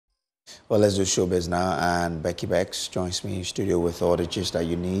Well, let's do showbiz now, and Becky Bex joins me in studio with all the gist that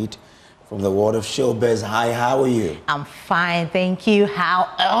you need from the world of showbiz. Hi, how are you? I'm fine, thank you. How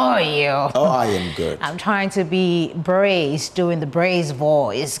are you? Oh, I am good. I'm trying to be Brace, doing the Brace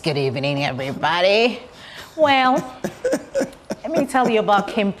voice. Good evening, everybody. Well, let me tell you about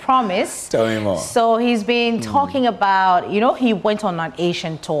Kim Promise. Tell me more. So he's been talking about, you know, he went on an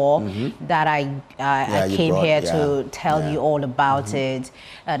Asian tour that I came here to tell you all about it.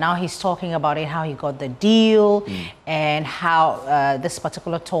 Now he's talking about it, how he got the deal, and how this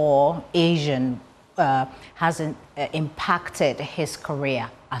particular tour, Asian, has impacted his career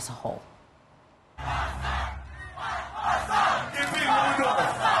as a whole.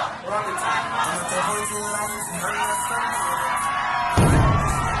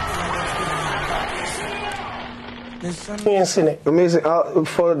 Amazing.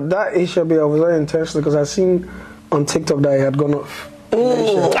 For that Asia bit, I was very intentional because I seen on TikTok that it had gone off.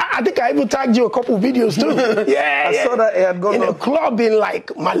 I think I even tagged you a couple videos too. I saw that it had gone in off. a club in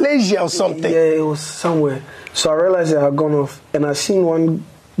like Malaysia or something. Yeah, it was somewhere. So I realized it had gone off, and I seen one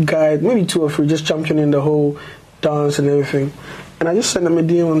guy, maybe 2 or 3, just championing the whole dance and everything. And I just sent him a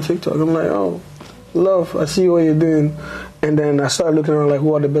DM on TikTok. I'm like, oh, love, I see what you're doing. And then I started looking around like,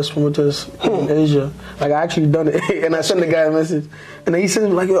 who are the best promoters in Asia? Like, I actually done it. And I sent the guy a message. And then he said,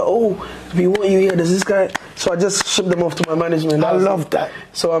 like, oh, we want you here. There's this guy. So I just shipped them off to my management. I love that.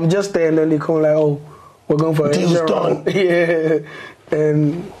 So I'm just there, and then they come like, oh, we're going for an Asia done. Yeah.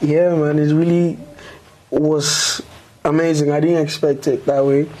 And yeah, man, it really was amazing. I didn't expect it that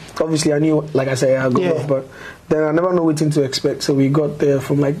way. Obviously, I knew, like I said, I'd go off, but then I never know what to expect. So we got there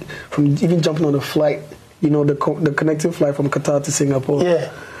from even jumping on a flight. You know, the connecting flight from Qatar to Singapore.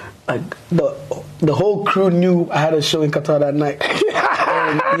 Yeah. Like, the whole crew knew I had a show in Qatar that night.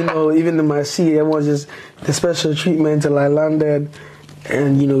 And, you know, even in my seat, everyone just, the special treatment till I landed.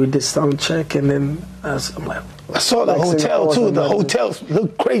 And, you know, we did sound check, and then I'm like... I saw the hotel, too. The hotel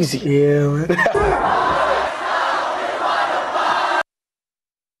looked crazy. Yeah, man.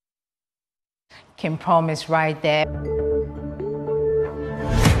 Kim Promise right there.